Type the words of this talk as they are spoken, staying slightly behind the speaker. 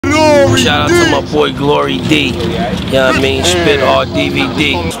Shout out to my boy Glory D. You know what I mean? Spit Hard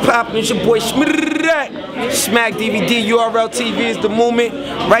DVD. What's poppin'? It's your boy Smack DVD. URL TV is the movement.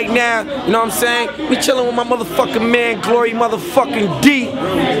 Right now, you know what I'm saying? We chillin' with my motherfucking man, Glory motherfucking D.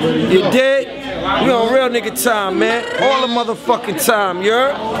 You dig? We on real nigga time, man. All the motherfucking time, you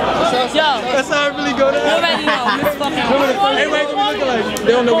heard? Yo, that's how it really go down. You already know. It's fucking everybody gonna be looking like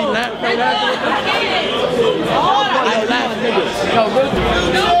they don't know we laugh right after. I laugh, niggas.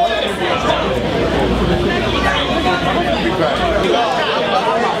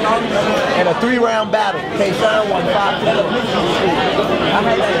 And a 3-round battle. K-Shine won 5 I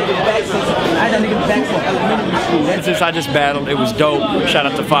had that nigga back since elementary school. Since I just battled, it was dope. Shout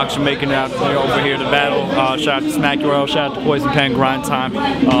out to Fox for making it out over here to battle. Shout out to Smack URL, shout out to Poison Pen, Grind Time,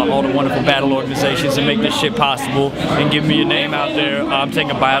 all the wonderful battle organizations that make this shit possible and give me a name out there. I'm taking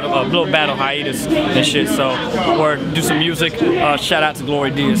a little battle hiatus and shit, so or do some music. Shout out to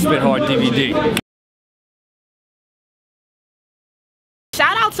Glory D and Spit Hard DVD.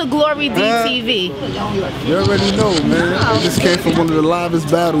 Shout out to Glory D TV. You already know, man. It just came from one of the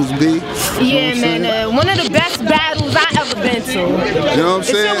livest battles, B. Yeah, man. One of the best battles I ever been to. You know what I'm saying?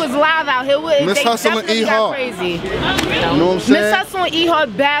 This shit was live out here. Miss Hustle and Ehart. Crazy. You know what I'm saying? Miss Hustle and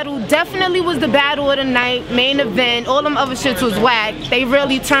Ehart battle definitely was the battle of the night, main event. All them other shits was whack. They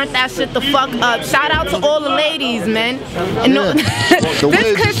really turned that shit the fuck up. Shout out to all the ladies, man. And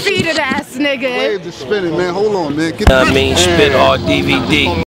this conceited ass nigga. The waves is spinning, man. Hold on, man. Get I mean, Spit Hard DVD.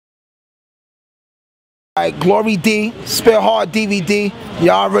 Alright, Glory D, Spit Hard DVD.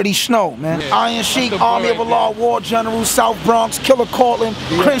 Y'all already know, man. Iron Sheik, Army of Allah, War General, South Bronx, Killer Cortland,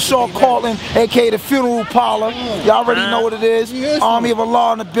 Crenshaw Cortland, aka the Funeral Parlor. Y'all already know what it is. Army of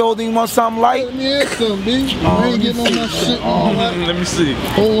Allah in the building. Want something light? Yeah, some, B. I ain't getting on my shit. Let me see.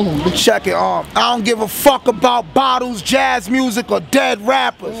 Hold on. Check it. I don't give a fuck about bottles, jazz music, or dead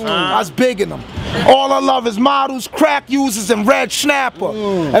rappers. I was big in them. All I love is models, crack users, and red snapper.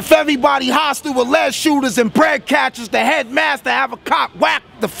 If everybody hostile with lead shooters and bread catchers, the headmaster have a cop whack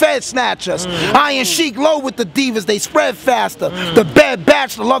the Fed snatchers. Iron Sheik low with the divas, they spread faster. The bad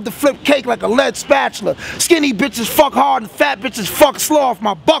bachelor love to flip cake like a lead spatula. Skinny bitches fuck hard and fat bitches fuck slow. If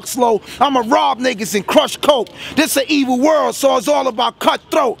my buck's low, I'ma rob niggas and crush coke. This an evil world, so it's all about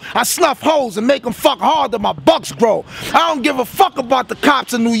cutthroat. I snuff hoes and make them fuck hard till my bucks grow. I don't give a fuck about the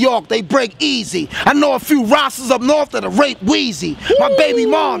cops in New York, they break easy. I know a few rosters up north that are rape wheezy. My baby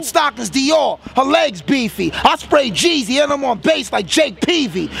mom, stockings Dior, her legs beefy. I spray Jeezy and I'm on base like Jake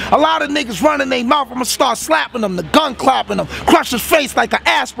Peavy. A lot of niggas running their mouth, I'ma start slapping them, the gun clapping them, crush his face like an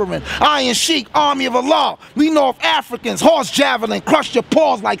aspirin. Iron Sheik, Army of Allah, we North Africans, horse javelin, crush your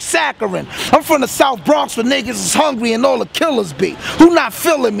paws like saccharin. I'm from the South Bronx where niggas is hungry and all the killers be. Who not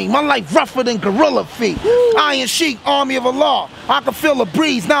feeling me? My life rougher than gorilla feet. Iron Sheik, Army of Allah, I can feel a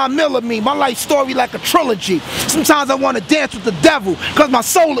breeze, 9 mil of me, my life story like a trilogy. Sometimes I wanna dance with the devil, cause my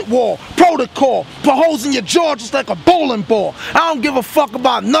soul at war, protocol, put holes in your jaw just like a bowling ball. I don't give a fuck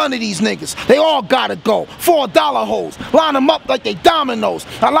about none of these niggas, they all gotta go. $4 hoes, line them up like they dominoes.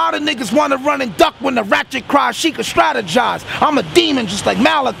 A lot of niggas wanna run and duck when the ratchet cries, she can strategize. I'm a demon just like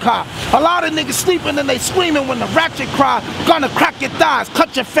Malachi. A lot of niggas sleeping and they screaming when the ratchet cry, gonna crack your thighs,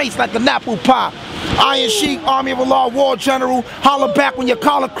 cut your face like an apple pie. Iron Sheik, Army of Allah, War General, holler back when your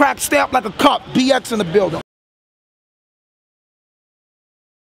collar cracks, stamp like a cup, BX in the building.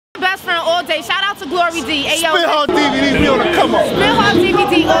 Best friend all day. Shout out to Glory D. Hey, yo, Spit Hard DVD, we on the come on. Spit Hard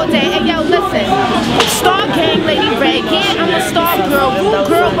DVD all day. Hey, yo, listen. Star gang, Lady Red. Yeah, I'm a star girl. Woo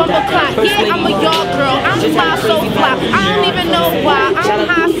girl, bumper clock. Yeah, I'm a yard girl. I'm fly so fly. I don't even know why. I'm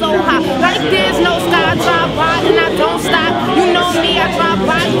high so high. Like there's no sky. I drive by and I don't stop. You know me, I drive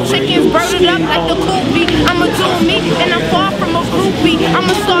by. You chickens birded up like the coopy. I'ma do me and I'm far from a groupie. I'm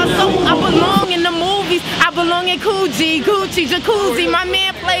a star so I belong in the movies. I belong in Gucci, Jacuzzi. My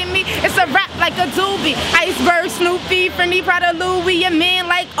man played me. It's a rap like a doobie. Iceberg, Snoopy, Fendi, Prada, Louis. A man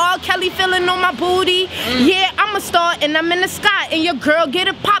like R. Kelly feeling on my booty. Yeah, I'm a star and I'm in the sky. And your girl get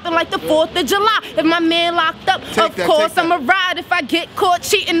it popping like the 4th of July. If my man locked up, of course I'ma ride. If I get caught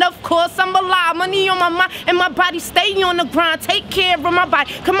cheating, of course I'ma lie. Money on my mind and my body stay on the grind. Take care of my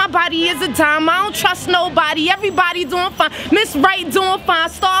body, cause my body is a dime. I don't trust nobody. Everybody doing fine. Miss Right doing fine.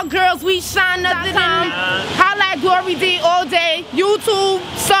 Star girls, we shine at the time. Holla at Glory D all day. YouTube,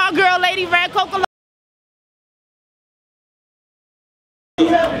 Star Girl, Lady Red, Coca.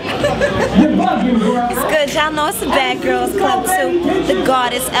 It's good, y'all know it's a Bad Girls Club too. The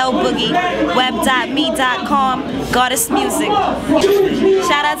Goddess, LBOOGIE, web.me.com, Goddess Music.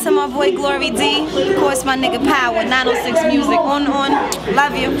 Shout out to my boy Glory D, of course my nigga Power, 906 Music, on,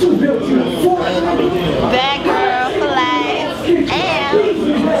 love you. Bad Girl for life, and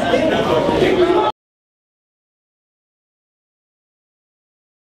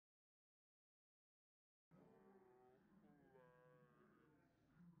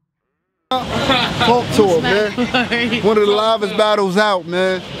Talk to her, man. One of the livest battles out,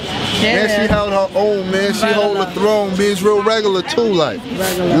 man. And she held her own, man. She hold the throne, being real regular too, like. You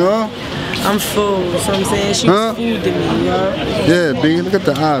know? I'm full, so I'm saying she's food to me, you know? Yeah, B, look at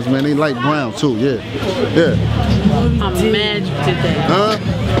the eyes, man. They light brown too, yeah. Yeah. I'm mad you did that.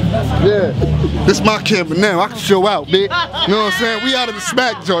 Yeah. This my camera now. I can show out, B. You know what I'm saying? We out of the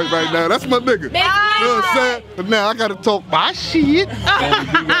smack joint right now. That's my nigga. You know what I'm saying? But now I gotta talk my shit. Yeah,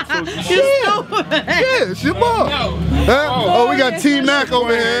 it's your boy. Oh, we got TMACK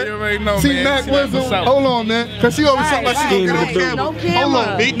over here. TMACK Whistle. Hold on, man. Cause she always talking about she gonna get on camera. Hold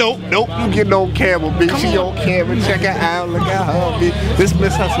on, B. Nope. You get on camera, B. She on camera. Check her out. Look at her, B. This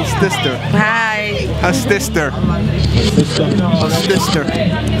Miss Hustle's sister. Hi. Her sister. Her sister.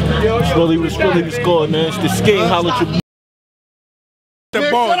 Really was good, man. It's the skate. Holla to Man,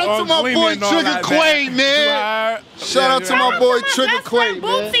 shout out to my boy Trigger Quaid, man. Shout out to my boy Trigger Quaid,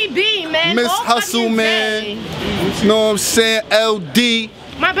 man. Bootsy B, man. Miss Hustle, man. You know what I'm saying? LD.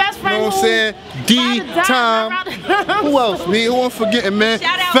 My best friend. You know what I'm saying? D-Time. Who else, man? Who I'm forgetting, man?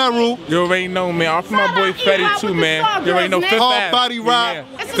 Feral. You already know, man. I'm from my boy Fetty too, man. You already know Fifth Hard Body Rock.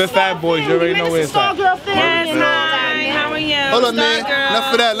 Fifth Ave boys. You already know where it's at. Yes, hi. How are you? Hold on, man.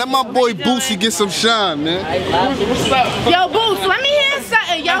 Enough of that. Let my boy Bootsy get some shine, man. Yo, Boots, let me hear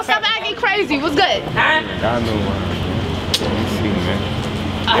something. Yo, stop acting crazy. What's good? I know, man. Let me see, man.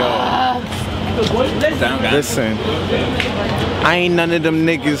 Listen, I ain't none of them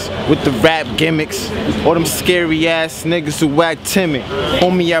niggas with the rap gimmicks or them scary ass niggas who act timid.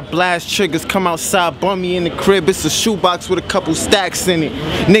 Homie, I blast triggers, come outside, bum me in the crib. It's a shoebox with a couple stacks in it.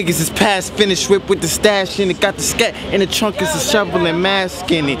 Niggas is past finished whip with the stash in it. Got the scat in the trunk, is a shovel and mask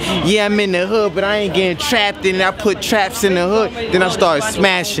in it. Yeah, I'm in the hood, but I ain't getting trapped in it. I put traps in the hood, then I started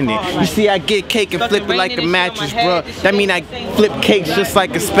smashing it. You see, I get cake and flip it like a mattress, bruh. That mean I flip cakes just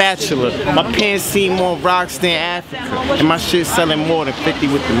like a spatula. My pants see more rocks than Africa, and my shit selling more than 50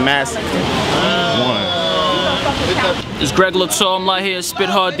 with the massacre. It's Greg Latour, I'm live here, Spit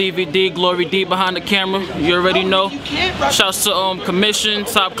Hard DVD, Glory D behind the camera, you already know. Shouts to Commission,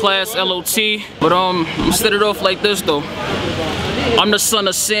 Top Class, LOT. But I'm set it off like this though. I'm the son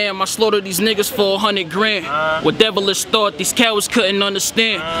of Sam, I slaughtered these niggas for 100 grand. With devilish thought, these cowards couldn't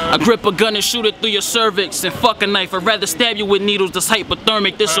understand. I grip a gun and shoot it through your cervix and fuck a knife. I'd rather stab you with needles that's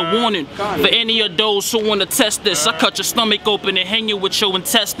hypothermic. This a warning for any of those who wanna test this. I cut your stomach open and hang you with your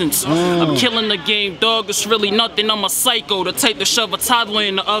intestines. I'm killing the game, dog, it's really nothing. I'm a psycho, the type to shove a toddler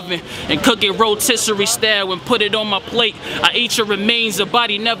in the oven and cook it rotisserie style and put it on my plate. I eat your remains, the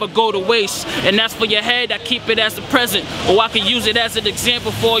body never go to waste. And that's for your head, I keep it as a present. Or I can use it as an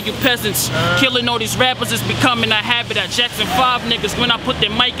example for all you peasants. Killing all these rappers is becoming a habit. I Jackson 5 niggas when I put their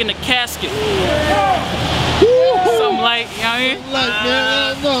mic in the casket. Something like, you know what I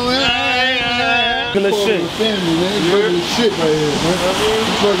mean? Good shit. Family, man. Regular shit right here, man.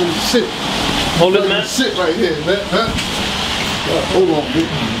 Regular shit. Hold it, man. Shit right here, man. Hold on,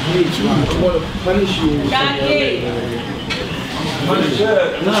 bitch. I want to punish you.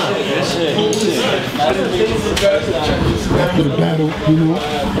 After the battle, you know.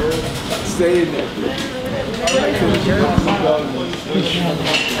 Stay in there.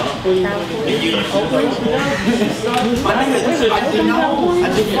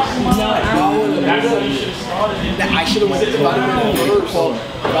 I should have went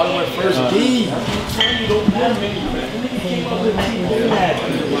first. D.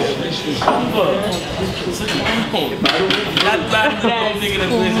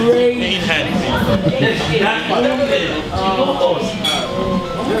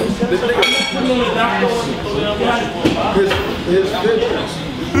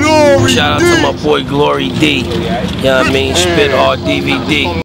 Shout out to my boy Glory D. You know what I mean? Spit Hard DVD.